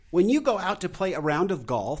When you go out to play a round of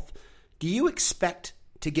golf, do you expect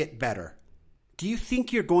to get better? Do you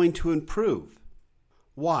think you're going to improve?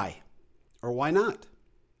 Why? Or why not?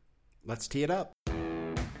 Let's tee it up.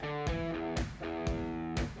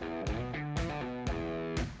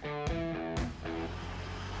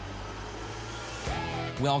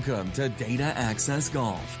 Welcome to Data Access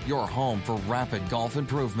Golf, your home for rapid golf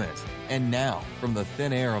improvement. And now, from the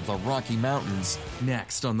thin air of the Rocky Mountains,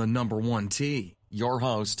 next on the number one tee, your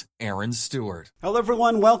host, Aaron Stewart. Hello,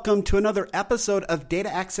 everyone. Welcome to another episode of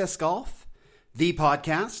Data Access Golf, the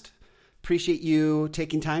podcast. Appreciate you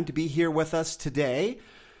taking time to be here with us today.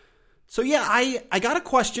 So yeah, I got a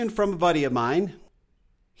question from a buddy of mine.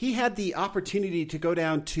 He had the opportunity to go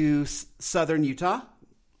down to southern Utah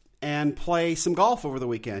and play some golf over the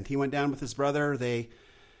weekend. He went down with his brother. They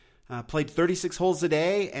played 36 holes a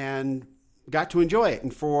day and got to enjoy it.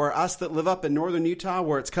 And for us that live up in northern Utah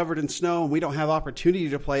where it's covered in snow and we don't have opportunity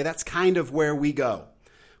to play, that's kind of where we go.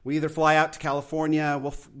 We either fly out to California,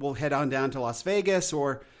 we'll head on down to Las Vegas,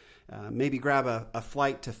 or maybe grab a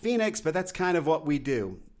flight to Phoenix, but that's kind of what we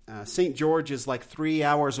do. St. George is like 3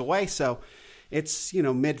 hours away, so it's,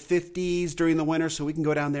 mid-50s during the winter, so we can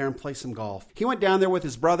go down there and play some golf. He went down there with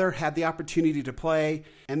his brother, had the opportunity to play,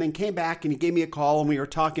 and then came back and he gave me a call and we were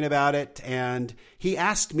talking about it. And he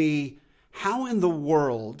asked me, how in the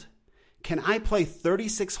world can I play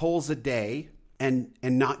 36 holes a day and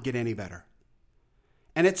not get any better?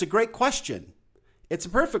 And it's a great question. It's a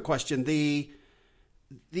perfect question. The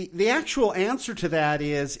actual answer to that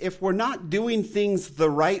is, if we're not doing things the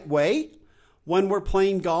right way when we're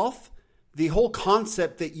playing golf, the whole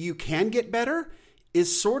concept that you can get better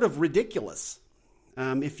is sort of ridiculous.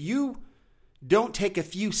 If you don't take a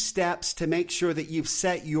few steps to make sure that you've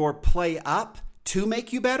set your play up to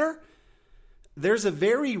make you better, there's a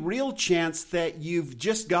very real chance that you've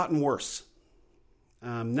just gotten worse.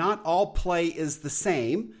 Not all play is the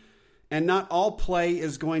same, and not all play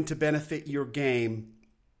is going to benefit your game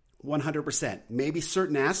 100%. Maybe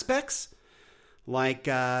certain aspects, like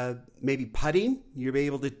maybe putting, you'll be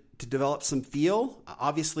able to develop some feel.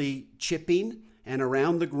 Obviously, chipping and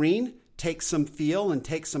around the green takes some feel and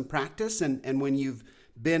takes some practice. And when you've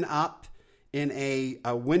been up in a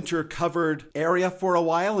winter-covered area for a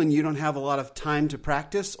while and you don't have a lot of time to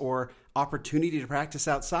practice or opportunity to practice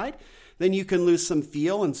outside, then you can lose some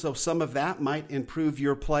feel. And so some of that might improve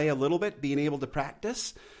your play a little bit, being able to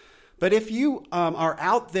practice. But if you are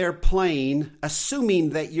out there playing, assuming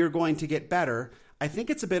that you're going to get better, I think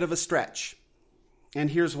it's a bit of a stretch. And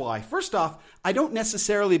here's why. First off, I don't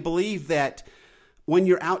necessarily believe that when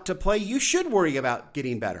you're out to play, you should worry about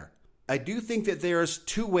getting better. I do think that there's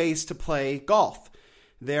two ways to play golf.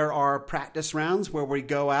 There are practice rounds where we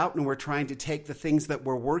go out and we're trying to take the things that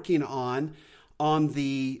we're working on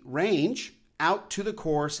the range out to the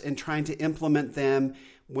course and trying to implement them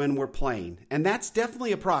when we're playing. And that's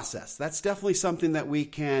definitely a process. That's definitely something that we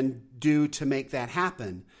can do to make that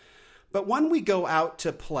happen. But when we go out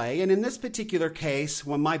to play, and in this particular case,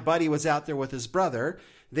 when my buddy was out there with his brother,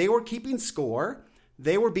 they were keeping score,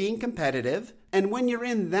 they were being competitive, and when you're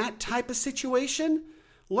in that type of situation,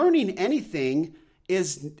 learning anything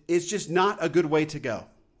is just not a good way to go,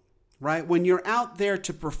 right? When you're out there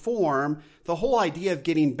to perform, the whole idea of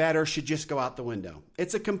getting better should just go out the window.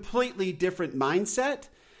 It's a completely different mindset.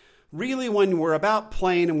 Really, when we're about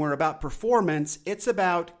playing and we're about performance, it's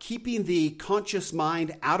about keeping the conscious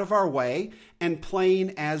mind out of our way and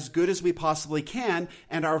playing as good as we possibly can.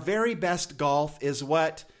 And our very best golf is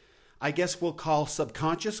what I guess we'll call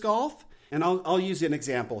subconscious golf. And I'll use an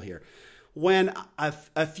example here. When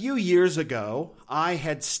a few years ago, I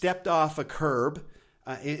had stepped off a curb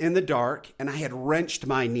in the dark and I had wrenched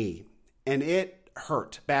my knee and it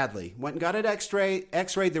hurt badly. Went and got an x-ray.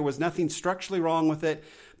 There was nothing structurally wrong with it,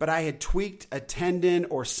 but I had tweaked a tendon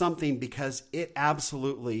or something because it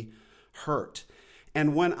absolutely hurt.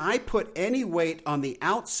 And when I put any weight on the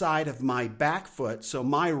outside of my back foot, so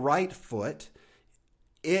my right foot,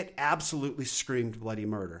 it absolutely screamed bloody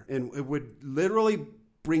murder. And it would literally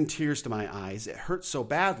bring tears to my eyes. It hurt so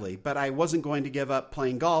badly, but I wasn't going to give up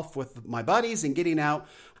playing golf with my buddies and getting out.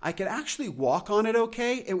 I could actually walk on it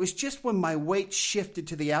okay. It was just when my weight shifted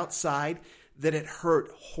to the outside that it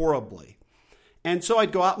hurt horribly. And so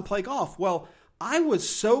I'd go out and play golf. Well, I was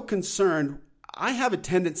so concerned. I have a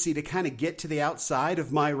tendency to kind of get to the outside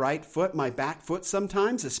of my right foot, my back foot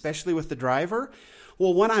sometimes, especially with the driver.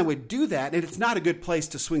 Well, when I would do that, and it's not a good place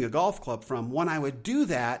to swing a golf club from, when I would do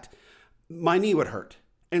that, my knee would hurt.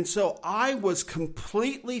 And so I was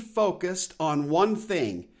completely focused on one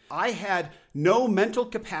thing. I had no mental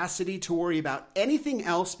capacity to worry about anything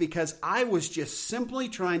else because I was just simply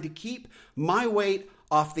trying to keep my weight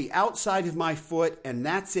off the outside of my foot, and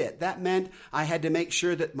that's it. That meant I had to make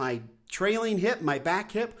sure that my trailing hip, my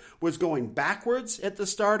back hip, was going backwards at the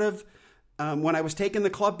start of when I was taking the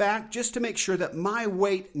club back, just to make sure that my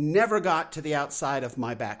weight never got to the outside of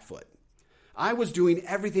my back foot. I was doing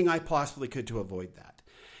everything I possibly could to avoid that.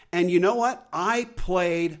 And you know what? I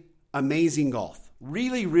played amazing golf.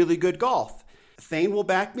 Really, really good golf. Thane will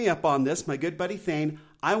back me up on this, my good buddy Thane.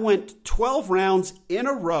 I went 12 rounds in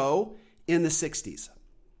a row in the 60s.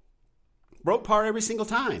 Broke par every single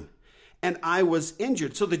time. And I was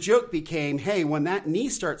injured. So the joke became, hey, when that knee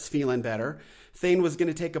starts feeling better, Thane was going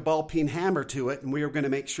to take a ball-peen hammer to it, and we were going to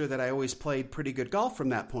make sure that I always played pretty good golf from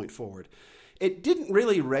that point forward. It didn't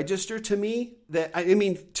really register to me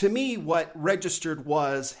to me, what registered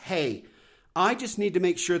was, hey, I just need to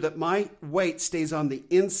make sure that my weight stays on the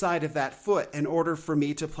inside of that foot in order for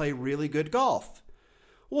me to play really good golf.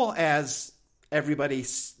 Well, as everybody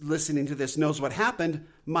listening to this knows what happened,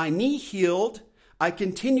 my knee healed. I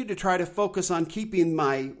continued to try to focus on keeping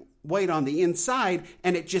my weight on the inside,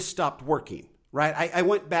 and it just stopped working, right? I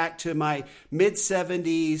went back to my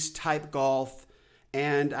mid-70s type golf,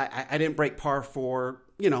 and I didn't break par for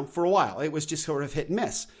a while. It was just sort of hit and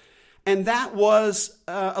miss. And that was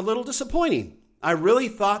a little disappointing. I really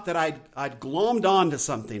thought that I'd glommed on to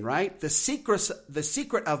something, right? The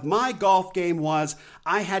secret of my golf game was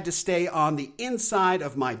I had to stay on the inside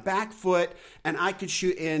of my back foot, and I could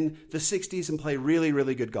shoot in the 60s and play really,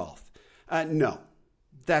 really good golf. No,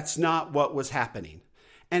 that's not what was happening.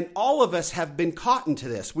 And all of us have been caught into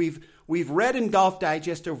this. We've read in Golf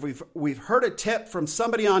Digest, or we've heard a tip from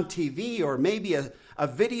somebody on TV, or maybe a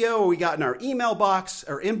video, or we got in our email box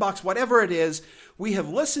or inbox, whatever it is. We have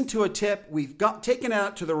listened to a tip. We've taken it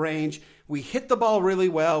out to the range. We hit the ball really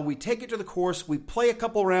well. We take it to the course. We play a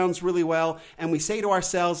couple rounds really well. And we say to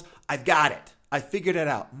ourselves, I've got it. I figured it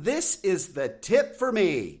out. This is the tip for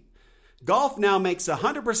me. Golf now makes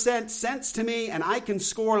 100% sense to me, and I can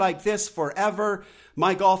score like this forever.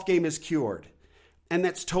 My golf game is cured. And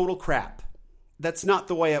that's total crap. That's not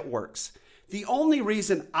the way it works. The only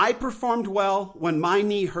reason I performed well when my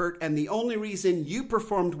knee hurt, and the only reason you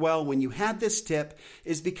performed well when you had this tip,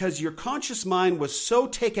 is because your conscious mind was so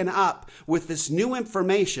taken up with this new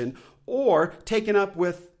information, or taken up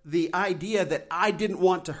with the idea that I didn't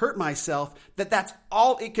want to hurt myself, that's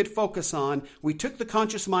all it could focus on. We took the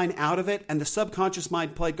conscious mind out of it, and the subconscious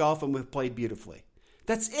mind played golf, and we played beautifully.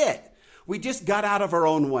 That's it. We just got out of our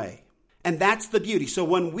own way. And that's the beauty. So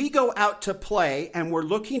when we go out to play and we're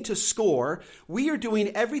looking to score, we are doing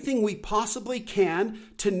everything we possibly can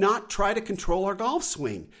to not try to control our golf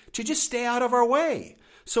swing, to just stay out of our way.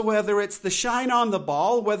 So whether it's the shine on the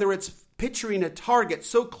ball, whether it's picturing a target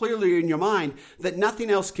so clearly in your mind that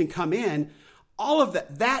nothing else can come in, all of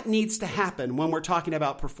that needs to happen when we're talking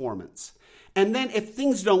about performance. And then if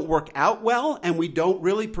things don't work out well and we don't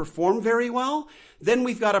really perform very well, then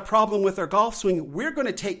we've got a problem with our golf swing. We're going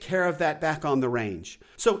to take care of that back on the range.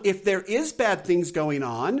 So if there is bad things going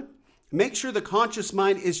on, make sure the conscious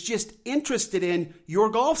mind is just interested in your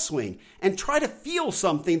golf swing, and try to feel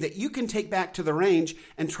something that you can take back to the range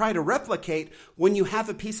and try to replicate when you have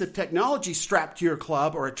a piece of technology strapped to your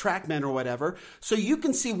club or a TrackMan or whatever, so you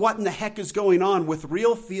can see what in the heck is going on with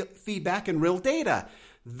real feedback and real data.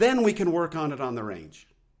 Then we can work on it on the range.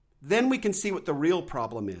 Then we can see what the real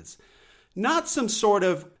problem is. Not some sort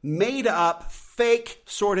of made up, fake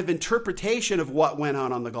sort of interpretation of what went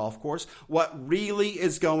on the golf course, what really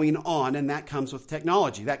is going on, and that comes with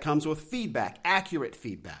technology. That comes with feedback, accurate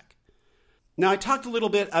feedback. Now, I talked a little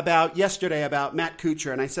bit yesterday about Matt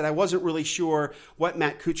Kuchar, and I said I wasn't really sure what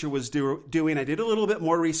Matt Kuchar was doing. I did a little bit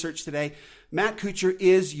more research today. Matt Kuchar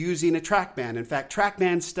is using a TrackMan. In fact,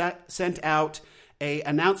 TrackMan sent out an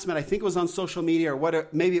announcement, I think it was on social media, or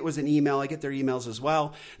maybe it was an email, I get their emails as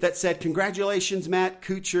well, that said, congratulations, Matt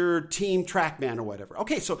Kuchar, Team TrackMan, or whatever.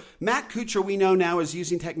 Okay, so Matt Kuchar, we know now, is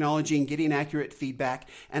using technology and getting accurate feedback,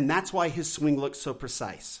 and that's why his swing looks so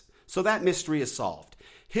precise. So that mystery is solved.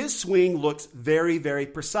 His swing looks very, very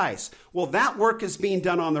precise. Well, that work is being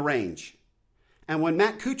done on the range. And when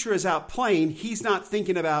Matt Kuchar is out playing, he's not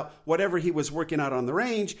thinking about whatever he was working out on the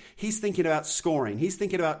range. He's thinking about scoring. He's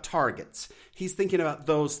thinking about targets. He's thinking about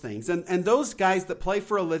those things. And those guys that play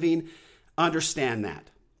for a living understand that.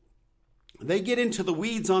 They get into the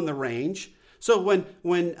weeds on the range. So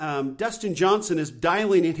when Dustin Johnson is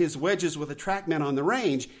dialing in his wedges with a TrackMan on the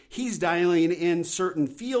range, he's dialing in certain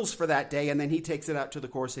feels for that day, and then he takes it out to the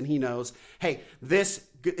course and he knows, hey, this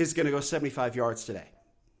is going to go 75 yards today.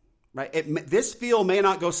 Right? This feel may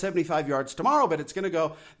not go 75 yards tomorrow, but it's going to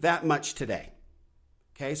go that much today.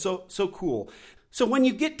 Okay, so cool. So when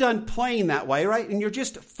you get done playing that way, right, and you're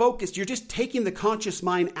just focused, you're just taking the conscious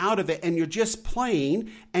mind out of it and you're just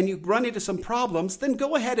playing and you run into some problems, then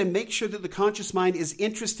go ahead and make sure that the conscious mind is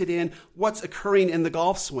interested in what's occurring in the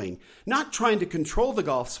golf swing. Not trying to control the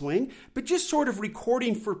golf swing, but just sort of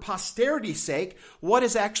recording for posterity's sake what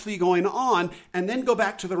is actually going on, and then go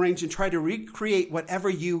back to the range and try to recreate whatever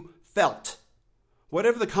you felt.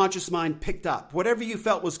 Whatever the conscious mind picked up, whatever you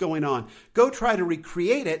felt was going on, go try to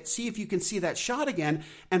recreate it, see if you can see that shot again,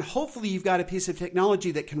 and hopefully you've got a piece of technology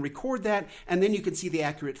that can record that, and then you can see the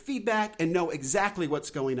accurate feedback and know exactly what's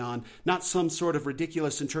going on, not some sort of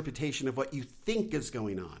ridiculous interpretation of what you think is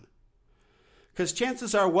going on. Because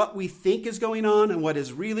chances are what we think is going on and what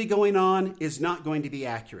is really going on is not going to be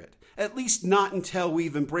accurate. At least not until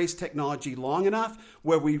we've embraced technology long enough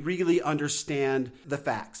where we really understand the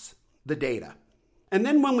facts, the data. And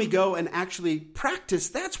then when we go and actually practice,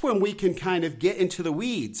 that's when we can kind of get into the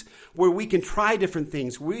weeds, where we can try different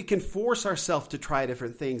things, where we can force ourselves to try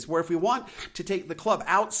different things, where if we want to take the club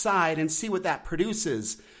outside and see what that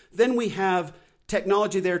produces, then we have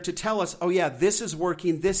technology there to tell us, oh yeah, this is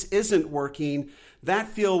working, this isn't working, that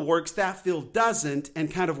feel works, that feel doesn't, and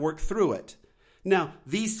kind of work through it. Now,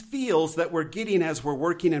 these feels that we're getting as we're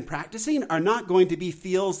working and practicing are not going to be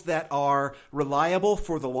feels that are reliable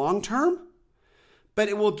for the long term, but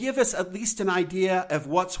it will give us at least an idea of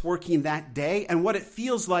what's working that day and what it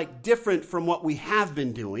feels like different from what we have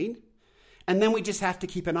been doing. And then we just have to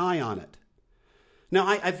keep an eye on it. Now,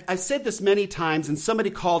 I've said this many times, and somebody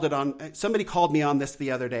called me on this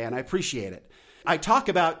the other day, and I appreciate it. I talk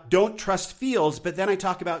about don't trust feels, but then I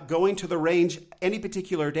talk about going to the range any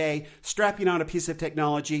particular day, strapping on a piece of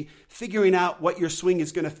technology, figuring out what your swing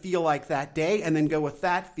is going to feel like that day, and then go with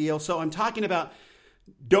that feel. So I'm talking about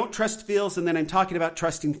don't trust feels, and then I'm talking about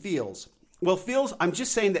trusting feels. Well, feels, I'm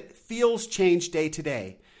just saying that feels change day to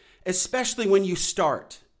day, especially when you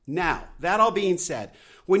start. Now, that all being said,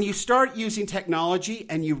 when you start using technology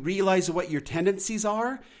and you realize what your tendencies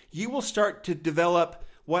are, you will start to develop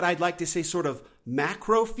what I'd like to say sort of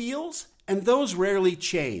macro feels, and those rarely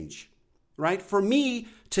change, right? For me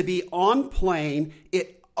to be on plane,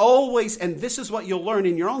 it always, and this is what you'll learn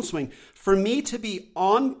in your own swing, for me to be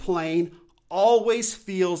on plane always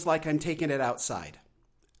feels like I'm taking it outside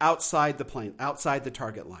the plane, outside the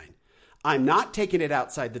target line. I'm not taking it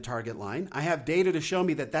outside the target line. I have data to show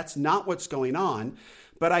me that that's not what's going on,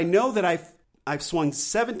 but I know that I've swung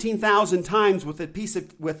 17,000 times with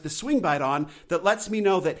the swing bite on that lets me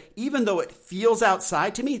know that even though it feels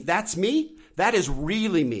outside to me, that's me. That is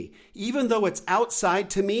really me. Even though it's outside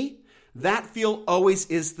to me, that feel always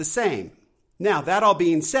is the same. Now, that all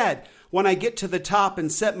being said, when I get to the top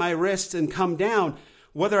and set my wrists and come down,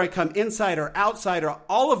 whether I come inside or outside, or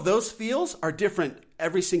all of those feels are different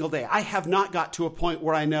every single day. I have not got to a point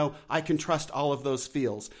where I know I can trust all of those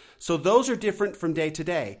feels. So those are different from day to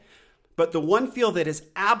day. But the one feel that is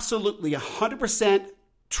absolutely 100%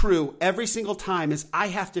 true every single time is I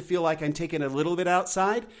have to feel like I'm taking a little bit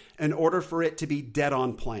outside in order for it to be dead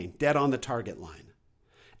on plane, dead on the target line.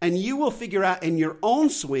 And you will figure out in your own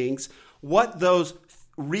swings what those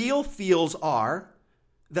real feels are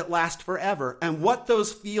that last forever and what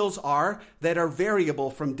those feels are that are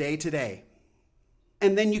variable from day to day.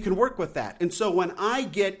 And then you can work with that. And so when I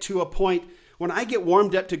get to a point, when I get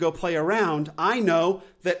warmed up to go play around, I know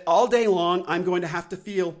that all day long I'm going to have to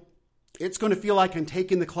feel, it's going to feel like I'm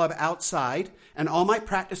taking the club outside, and all my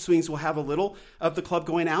practice swings will have a little of the club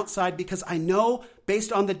going outside because I know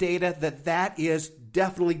based on the data that that is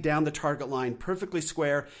definitely down the target line, perfectly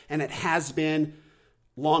square, and it has been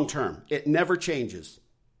long term. It never changes.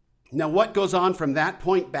 Now, what goes on from that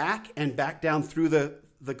point back and back down through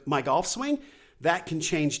my golf swing, that can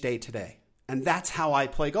change day to day. And that's how I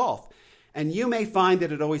play golf. And you may find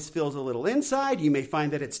that it always feels a little inside. You may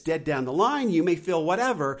find that it's dead down the line. You may feel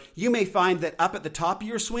whatever. You may find that up at the top of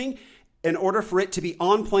your swing, in order for it to be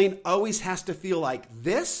on plane, always has to feel like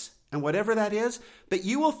this and whatever that is. But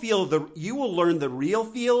you will learn the real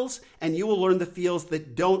feels, and you will learn the feels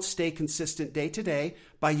that don't stay consistent day to day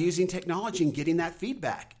by using technology and getting that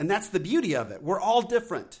feedback. And that's the beauty of it. We're all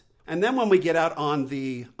different. And then when we get out on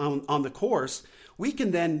the course, we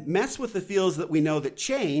can then mess with the feels that we know that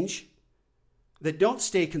change, that don't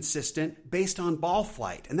stay consistent based on ball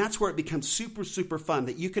flight. And that's where it becomes super, super fun,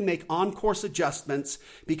 that you can make on-course adjustments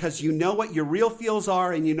because you know what your real feels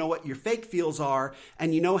are and you know what your fake feels are,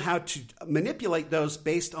 and you know how to manipulate those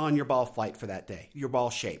based on your ball flight for that day, your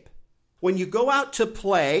ball shape. When you go out to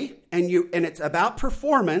play and it's about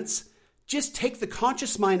performance, just take the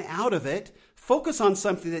conscious mind out of it, focus on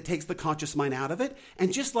something that takes the conscious mind out of it,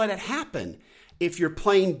 and just let it happen. If you're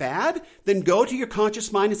playing bad, then go to your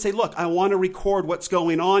conscious mind and say, look, I want to record what's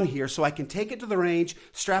going on here so I can take it to the range,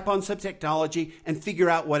 strap on some technology, and figure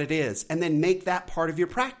out what it is. And then make that part of your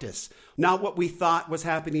practice. Not what we thought was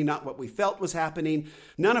happening, not what we felt was happening.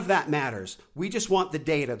 None of that matters. We just want the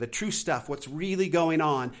data, the true stuff, what's really going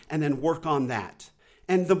on, and then work on that.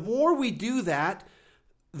 And the more we do that,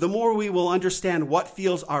 the more we will understand what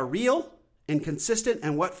fields are real and consistent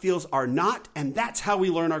and what fields are not. And that's how we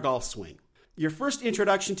learn our golf swing. Your first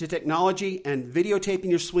introduction to technology and videotaping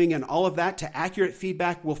your swing and all of that to accurate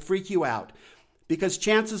feedback will freak you out, because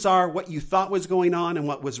chances are what you thought was going on and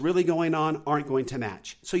what was really going on aren't going to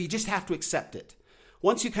match. So you just have to accept it.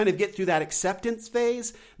 Once you kind of get through that acceptance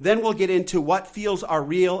phase, then we'll get into what fields are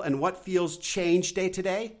real and what fields change day to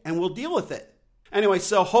day, and we'll deal with it. Anyway,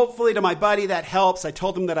 so hopefully to my buddy that helps. I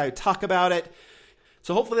told him that I would talk about it.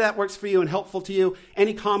 So hopefully that works for you and helpful to you.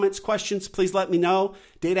 Any comments, questions, please let me know.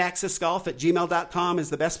 dataaccessgolf@gmail.com is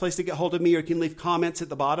the best place to get hold of me, or you can leave comments at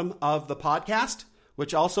the bottom of the podcast,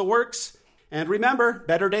 which also works. And remember,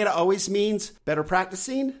 better data always means better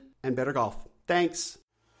practicing and better golf. Thanks.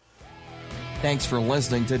 Thanks for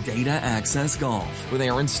listening to Data Access Golf with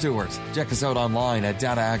Aaron Stewart. Check us out online at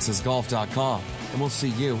dataaccessgolf.com, and we'll see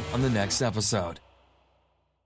you on the next episode.